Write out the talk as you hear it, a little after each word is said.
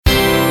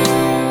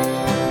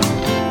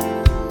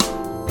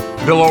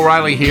Bill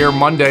O'Reilly here,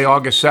 Monday,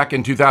 August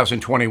 2nd,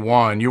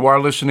 2021. You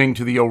are listening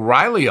to the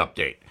O'Reilly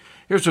Update.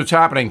 Here's what's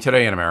happening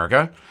today in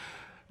America.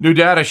 New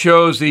data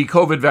shows the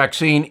COVID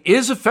vaccine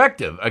is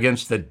effective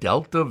against the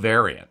Delta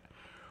variant.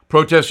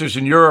 Protesters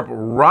in Europe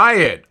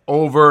riot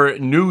over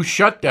new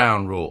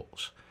shutdown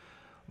rules.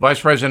 Vice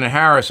President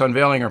Harris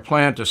unveiling her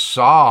plan to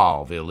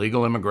solve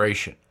illegal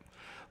immigration.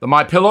 The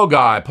MyPillow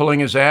guy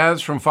pulling his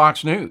ads from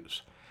Fox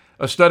News.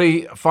 A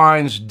study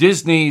finds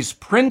Disney's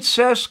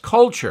princess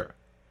culture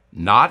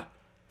not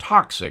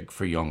toxic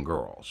for young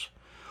girls.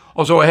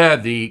 Also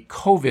ahead, the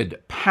COVID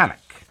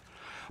panic.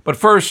 But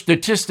first,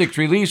 statistics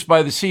released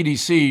by the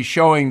CDC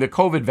showing the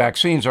COVID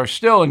vaccines are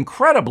still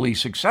incredibly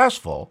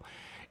successful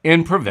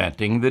in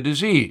preventing the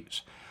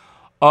disease.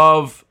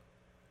 Of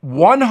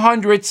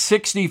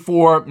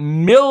 164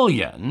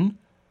 million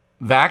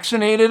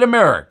vaccinated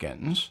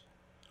Americans,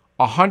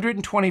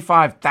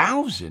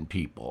 125,000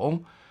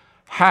 people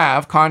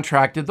have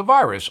contracted the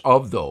virus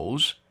of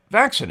those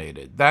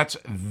vaccinated. That's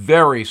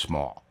very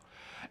small.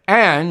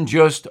 And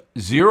just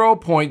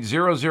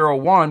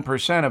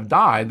 0.001% have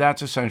died.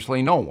 That's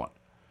essentially no one.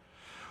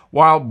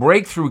 While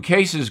breakthrough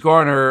cases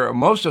garner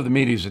most of the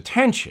media's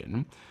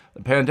attention,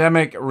 the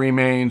pandemic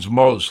remains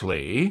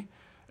mostly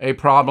a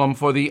problem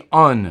for the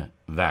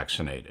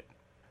unvaccinated.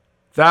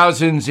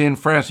 Thousands in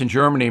France and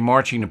Germany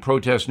marching to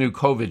protest new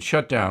COVID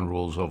shutdown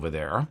rules over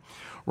there.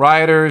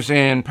 Rioters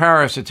in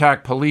Paris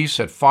attacked police,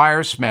 set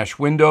fire, smashed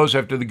windows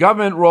after the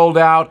government rolled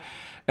out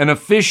an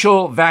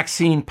official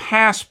vaccine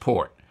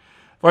passport.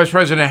 Vice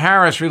President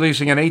Harris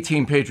releasing an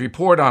 18-page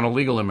report on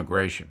illegal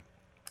immigration.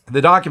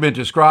 The document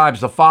describes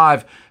the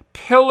 5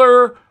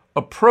 pillar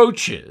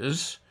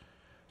approaches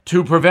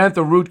to prevent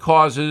the root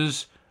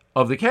causes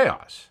of the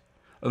chaos.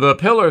 The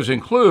pillars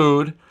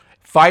include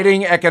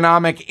fighting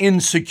economic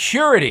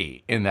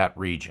insecurity in that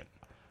region,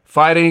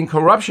 fighting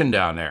corruption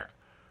down there,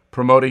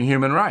 promoting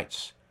human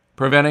rights,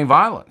 preventing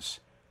violence,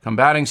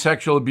 combating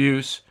sexual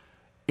abuse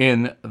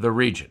in the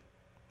region.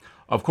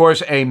 Of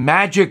course, a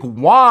magic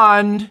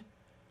wand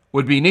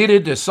would be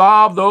needed to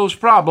solve those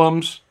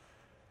problems,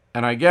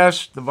 and I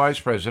guess the vice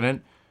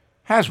president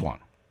has one.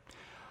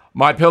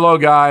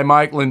 MyPillow guy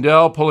Mike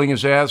Lindell pulling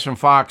his ads from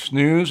Fox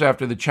News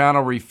after the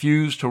channel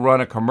refused to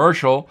run a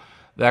commercial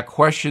that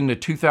questioned the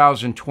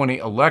 2020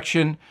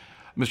 election.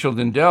 Mr.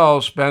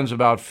 Lindell spends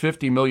about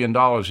 $50 million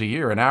a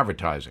year in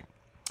advertising.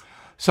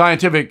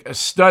 Scientific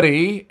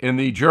study in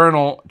the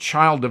journal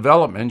Child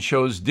Development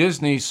shows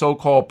Disney's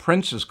so-called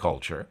princess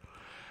culture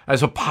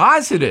has a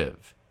positive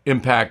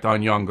impact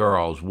on young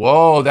girls.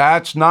 Whoa,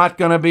 that's not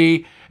going to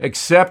be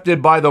accepted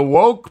by the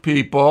woke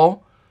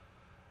people.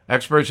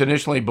 Experts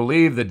initially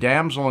believed the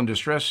damsel in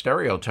distress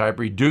stereotype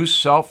reduced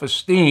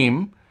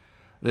self-esteem.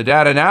 The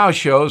data now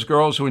shows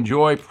girls who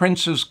enjoy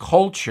princess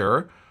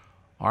culture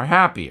are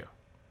happier.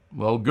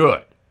 Well,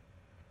 good.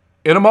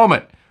 In a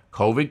moment,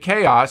 COVID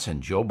chaos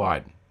and Joe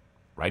Biden.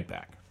 Right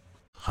back.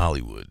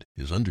 Hollywood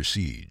is under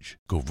siege,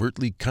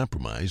 covertly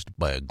compromised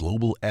by a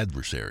global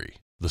adversary.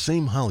 The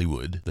same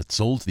Hollywood that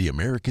sold the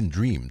American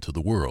dream to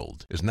the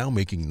world is now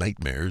making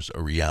nightmares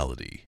a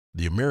reality.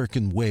 The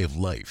American way of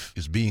life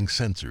is being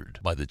censored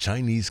by the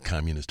Chinese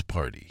Communist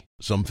Party.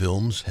 Some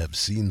films have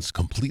scenes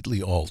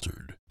completely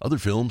altered. Other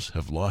films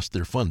have lost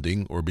their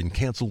funding or been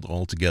canceled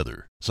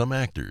altogether. Some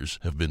actors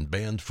have been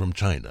banned from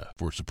China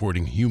for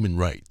supporting human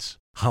rights.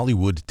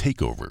 Hollywood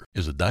Takeover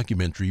is a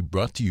documentary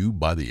brought to you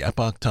by the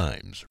Epoch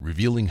Times,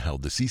 revealing how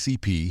the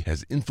CCP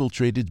has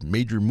infiltrated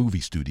major movie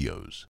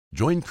studios.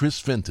 Join Chris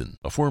Fenton,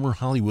 a former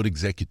Hollywood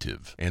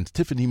executive, and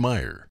Tiffany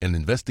Meyer, an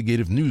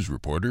investigative news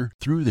reporter,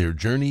 through their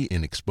journey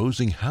in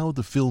exposing how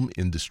the film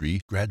industry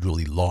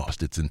gradually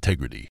lost its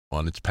integrity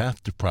on its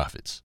path to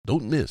profits.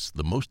 Don't miss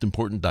the most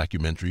important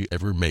documentary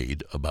ever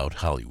made about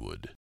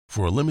Hollywood.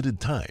 For a limited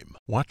time,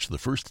 watch the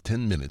first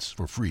 10 minutes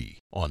for free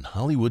on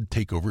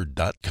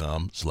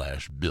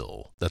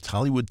HollywoodTakeover.com/Bill. That's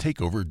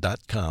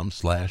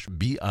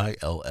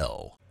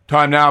HollywoodTakeover.com/BILL.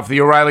 Time now for the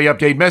O'Reilly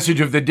Update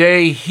message of the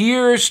day.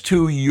 Here's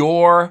to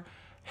your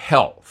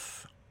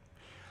health.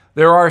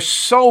 There are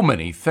so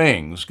many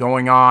things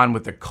going on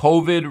with the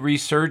COVID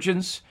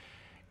resurgence,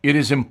 it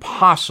is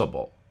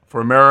impossible for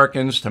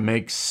Americans to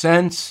make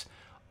sense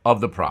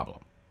of the problem.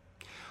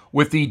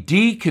 With the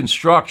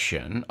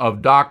deconstruction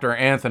of Dr.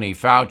 Anthony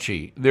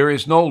Fauci, there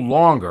is no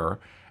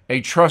longer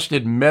a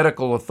trusted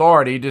medical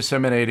authority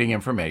disseminating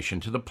information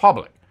to the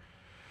public.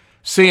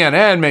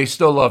 CNN may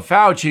still love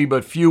Fauci,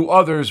 but few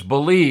others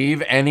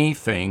believe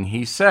anything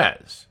he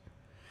says.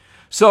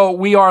 So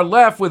we are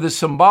left with a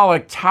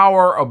symbolic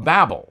Tower of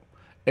Babel,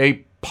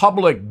 a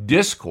public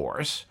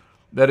discourse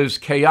that is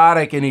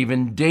chaotic and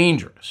even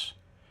dangerous.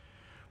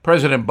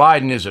 President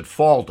Biden is at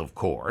fault, of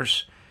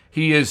course.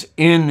 He is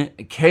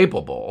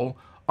incapable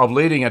of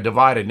leading a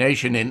divided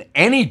nation in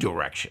any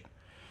direction.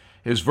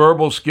 His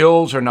verbal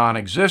skills are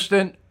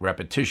non-existent,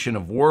 repetition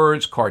of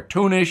words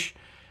cartoonish,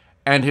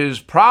 and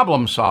his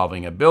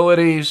problem-solving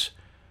abilities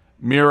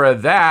mirror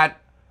that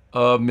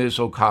of Ms.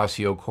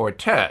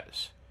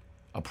 Ocasio-Cortez,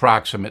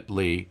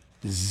 approximately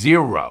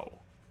zero.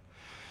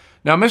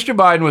 Now, Mr.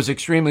 Biden was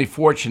extremely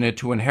fortunate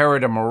to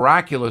inherit a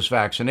miraculous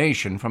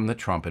vaccination from the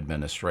Trump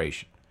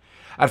administration.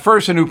 At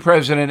first, the new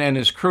president and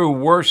his crew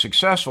were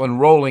successful in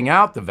rolling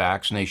out the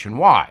vax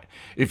nationwide.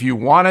 If you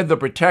wanted the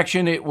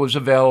protection, it was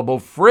available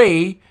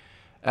free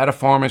at a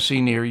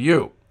pharmacy near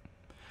you.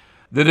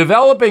 The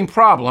developing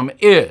problem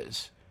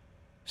is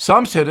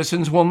some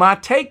citizens will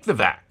not take the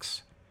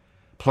vax.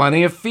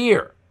 Plenty of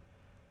fear.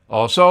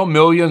 Also,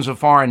 millions of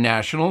foreign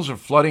nationals are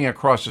flooding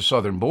across the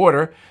southern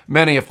border.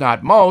 Many, if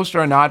not most,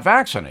 are not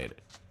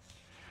vaccinated.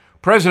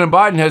 President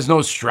Biden has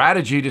no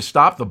strategy to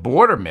stop the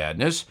border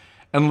madness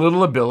and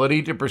little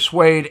ability to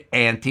persuade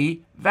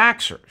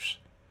anti-vaxxers.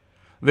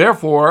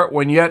 Therefore,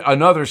 when yet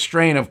another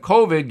strain of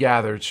COVID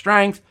gathered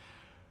strength,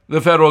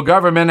 the federal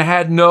government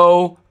had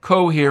no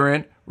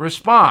coherent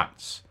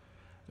response.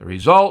 The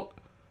result,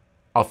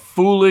 a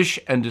foolish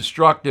and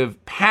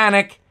destructive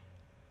panic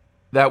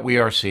that we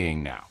are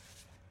seeing now.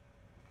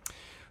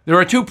 There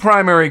are two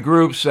primary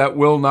groups that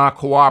will not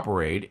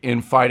cooperate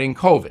in fighting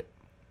COVID: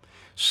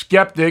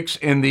 skeptics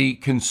in the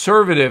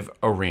conservative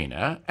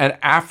arena and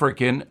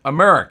African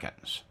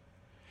Americans.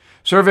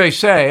 Surveys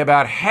say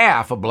about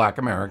half of Black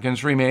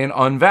Americans remain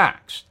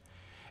unvaxxed,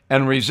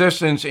 and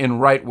resistance in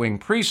right-wing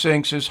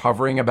precincts is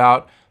hovering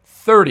about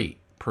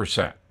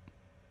 30%.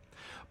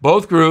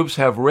 Both groups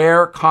have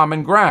rare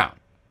common ground.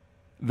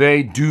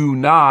 They do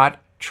not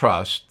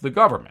trust the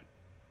government.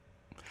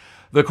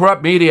 The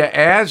corrupt media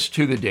adds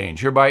to the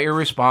danger by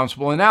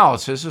irresponsible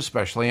analysis,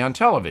 especially on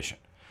television.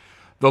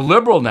 The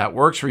liberal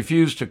networks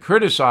refuse to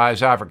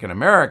criticize African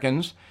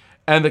Americans,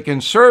 and the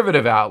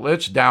conservative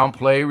outlets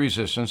downplay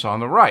resistance on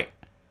the right.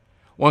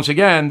 Once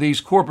again,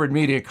 these corporate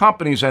media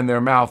companies and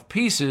their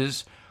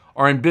mouthpieces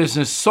are in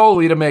business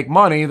solely to make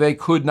money. They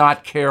could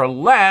not care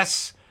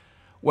less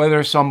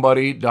whether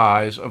somebody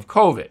dies of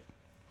COVID.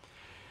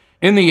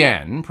 In the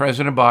end,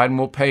 President Biden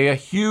will pay a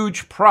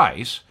huge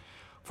price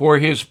for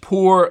his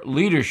poor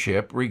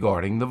leadership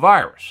regarding the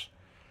virus.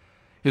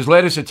 His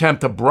latest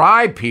attempt to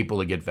bribe people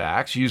to get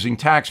vaxxed using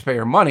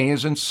taxpayer money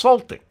is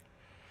insulting.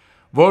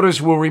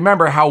 Voters will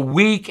remember how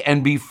weak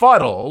and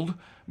befuddled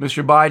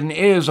Mr. Biden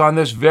is on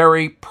this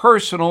very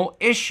personal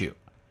issue.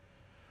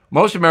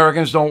 Most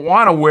Americans don't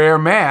want to wear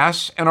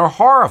masks and are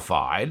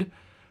horrified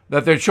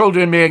that their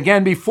children may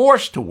again be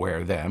forced to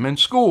wear them in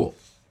school.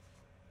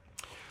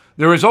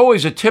 There is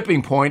always a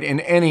tipping point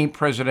in any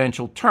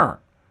presidential term.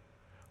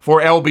 For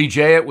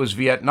LBJ, it was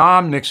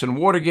Vietnam, Nixon,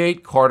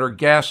 Watergate, Carter,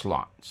 gas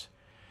lines.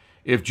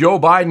 If Joe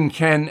Biden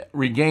can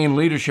regain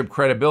leadership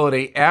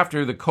credibility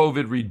after the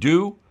COVID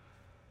redo,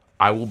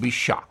 I will be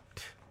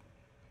shocked.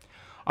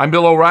 I'm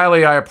Bill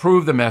O'Reilly. I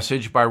approve the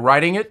message by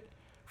writing it.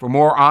 For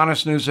more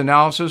honest news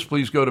analysis,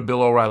 please go to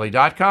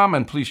BillO'Reilly.com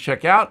and please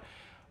check out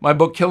my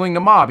book, Killing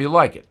the Mob. You'll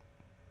like it.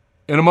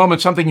 In a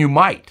moment, something you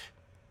might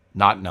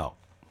not know.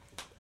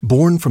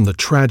 Born from the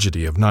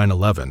tragedy of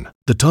 9/11,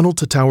 the Tunnel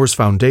to Towers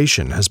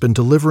Foundation has been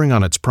delivering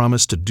on its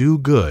promise to do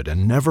good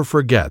and never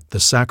forget the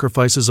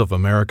sacrifices of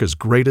America's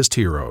greatest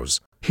heroes.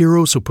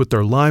 Heroes who put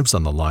their lives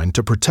on the line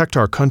to protect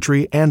our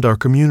country and our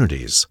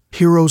communities.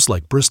 Heroes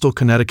like Bristol,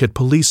 Connecticut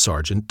Police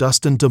Sergeant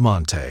Dustin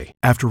DeMonte.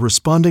 After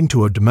responding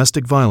to a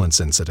domestic violence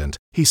incident,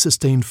 he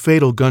sustained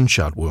fatal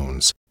gunshot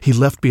wounds. He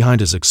left behind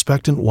his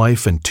expectant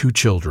wife and 2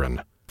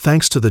 children.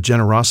 Thanks to the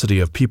generosity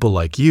of people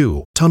like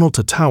you, Tunnel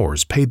to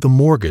Towers paid the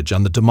mortgage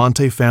on the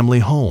DeMonte family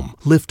home,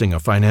 lifting a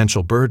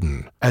financial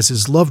burden. As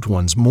his loved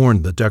ones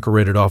mourned the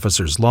decorated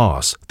officer's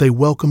loss, they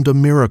welcomed a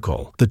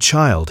miracle, the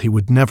child he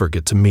would never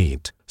get to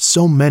meet.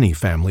 So many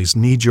families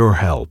need your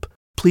help.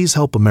 Please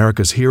help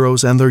America's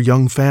heroes and their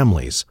young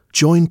families.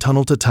 Join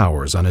Tunnel to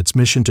Towers on its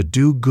mission to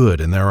do good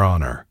in their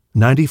honor.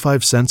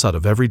 95 cents out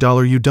of every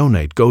dollar you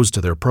donate goes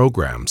to their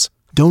programs.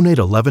 Donate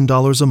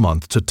 $11 a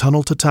month to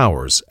Tunnel to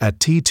Towers at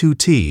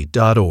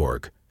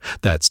T2T.org.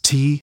 That's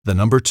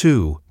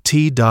T2T.org.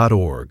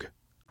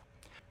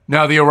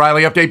 Now, the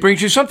O'Reilly Update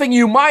brings you something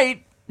you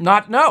might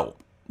not know.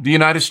 The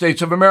United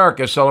States of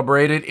America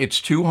celebrated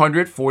its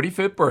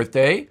 245th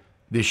birthday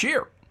this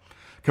year,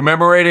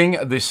 commemorating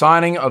the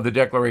signing of the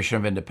Declaration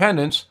of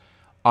Independence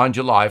on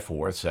July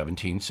 4th,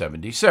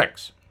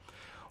 1776.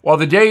 While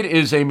the date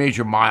is a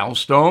major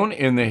milestone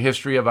in the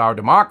history of our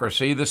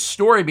democracy, the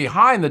story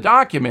behind the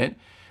document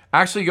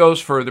actually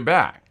goes further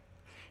back.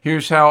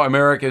 Here's how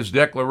America's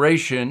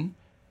declaration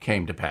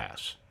came to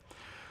pass.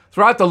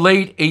 Throughout the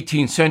late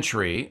 18th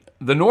century,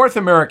 the North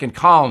American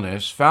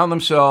colonists found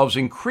themselves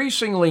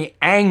increasingly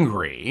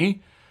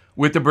angry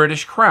with the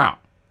British Crown.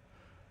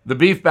 The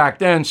beef back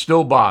then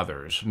still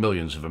bothers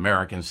millions of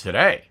Americans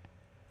today: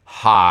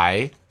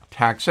 high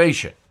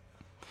taxation.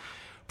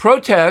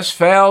 Protests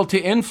failed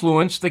to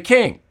influence the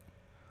king,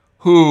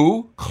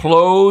 who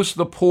closed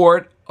the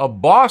port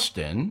of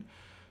Boston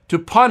to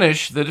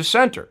punish the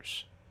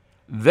dissenters.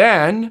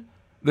 Then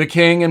the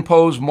king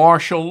imposed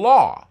martial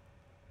law.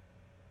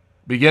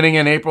 Beginning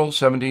in April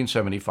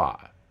 1775,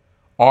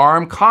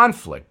 armed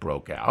conflict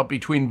broke out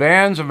between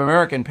bands of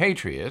American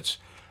patriots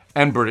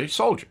and British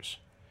soldiers.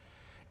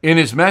 In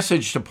his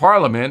message to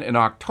Parliament in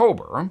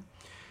October,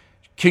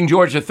 King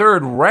George III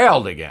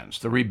railed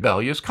against the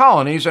rebellious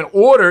colonies and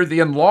ordered the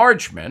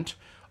enlargement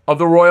of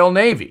the Royal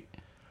Navy.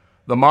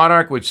 The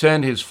monarch would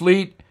send his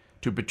fleet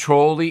to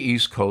patrol the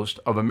east coast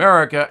of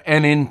America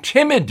and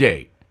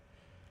intimidate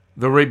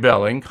the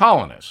rebelling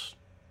colonists.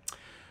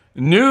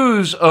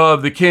 News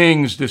of the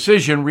king's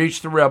decision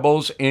reached the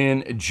rebels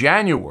in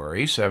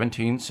January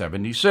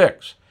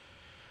 1776.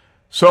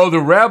 So the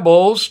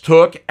rebels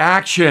took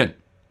action,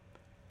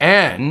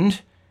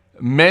 and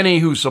many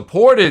who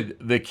supported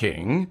the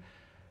king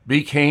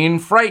became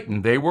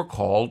frightened. They were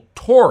called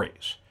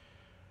Tories.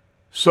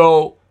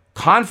 So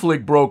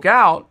conflict broke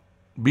out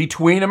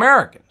between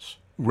Americans,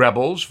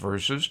 rebels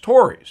versus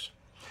Tories.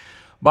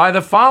 By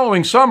the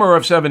following summer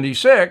of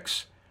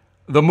 76,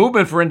 the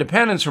movement for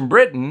independence from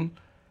Britain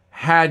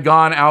had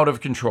gone out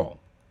of control,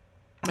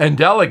 and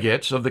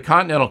delegates of the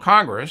Continental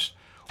Congress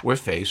were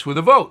faced with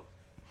a vote.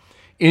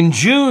 In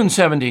June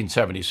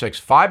 1776,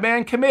 a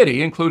five-man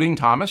committee, including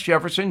Thomas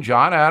Jefferson,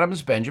 John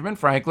Adams, Benjamin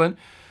Franklin,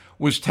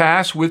 was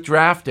tasked with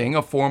drafting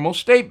a formal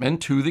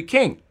statement to the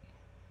king.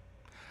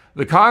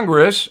 The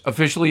Congress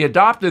officially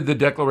adopted the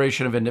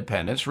Declaration of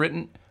Independence,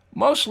 written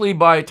mostly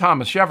by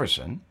Thomas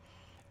Jefferson,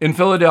 in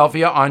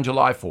Philadelphia on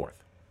July 4th.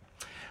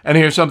 And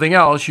here's something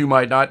else you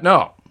might not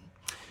know.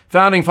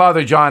 Founding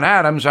Father John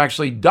Adams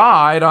actually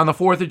died on the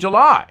 4th of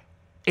July,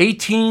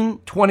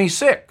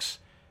 1826,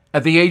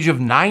 at the age of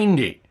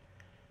 90,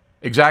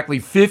 exactly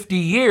 50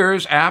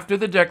 years after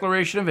the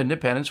Declaration of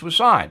Independence was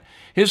signed.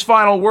 His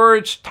final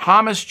words,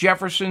 "Thomas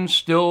Jefferson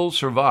still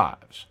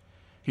survives."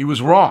 He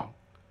was wrong.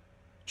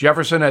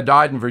 Jefferson had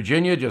died in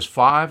Virginia just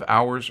 5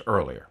 hours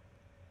earlier.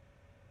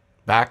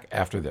 Back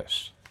after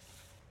this.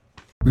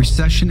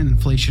 Recession and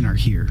inflation are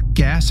here.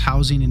 Gas,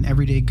 housing, and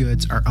everyday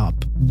goods are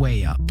up,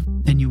 way up.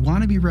 And you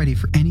want to be ready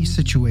for any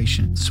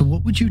situation. So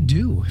what would you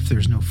do if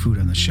there's no food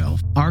on the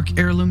shelf? ARC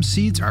Heirloom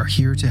Seeds are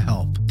here to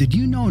help. Did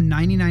you know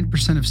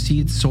 99% of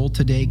seeds sold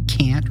today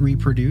can't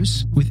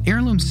reproduce? With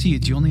Heirloom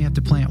Seeds, you only have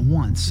to plant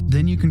once.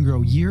 Then you can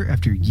grow year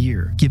after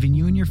year, giving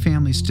you and your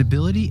family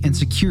stability and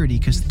security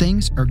because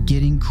things are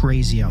getting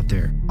crazy out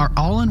there. Our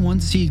all-in-one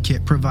seed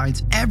kit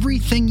provides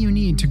everything you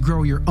need to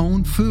grow your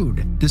own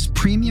food. This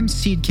premium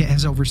seed kit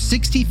has over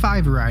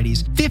 65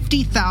 varieties,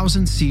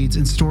 50,000 seeds,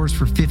 and stores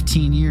for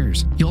 15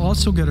 years. You'll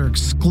also get our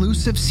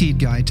exclusive seed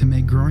guide to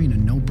make growing a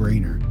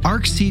no-brainer.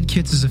 ARC Seed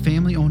Kits is a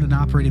family-owned and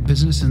operated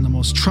business and the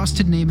most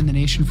trusted name in the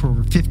nation for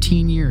over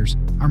 15 years.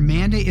 Our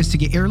mandate is to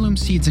get heirloom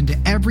seeds into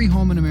every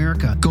home in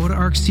America. Go to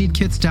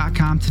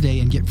arcseedkits.com today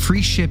and get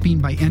free shipping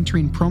by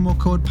entering promo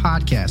code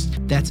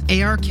podcast. That's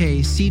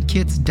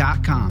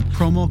ARKseedkits.com,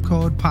 promo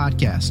code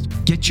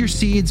podcast. Get your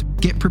seeds,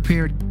 get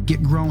prepared,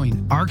 get growing.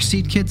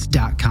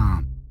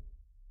 arcseedkits.com.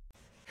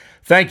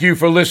 Thank you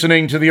for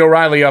listening to the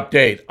O'Reilly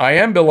Update. I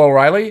am Bill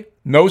O'Reilly.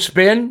 No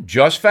spin,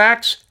 just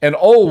facts, and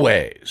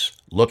always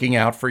looking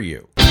out for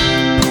you.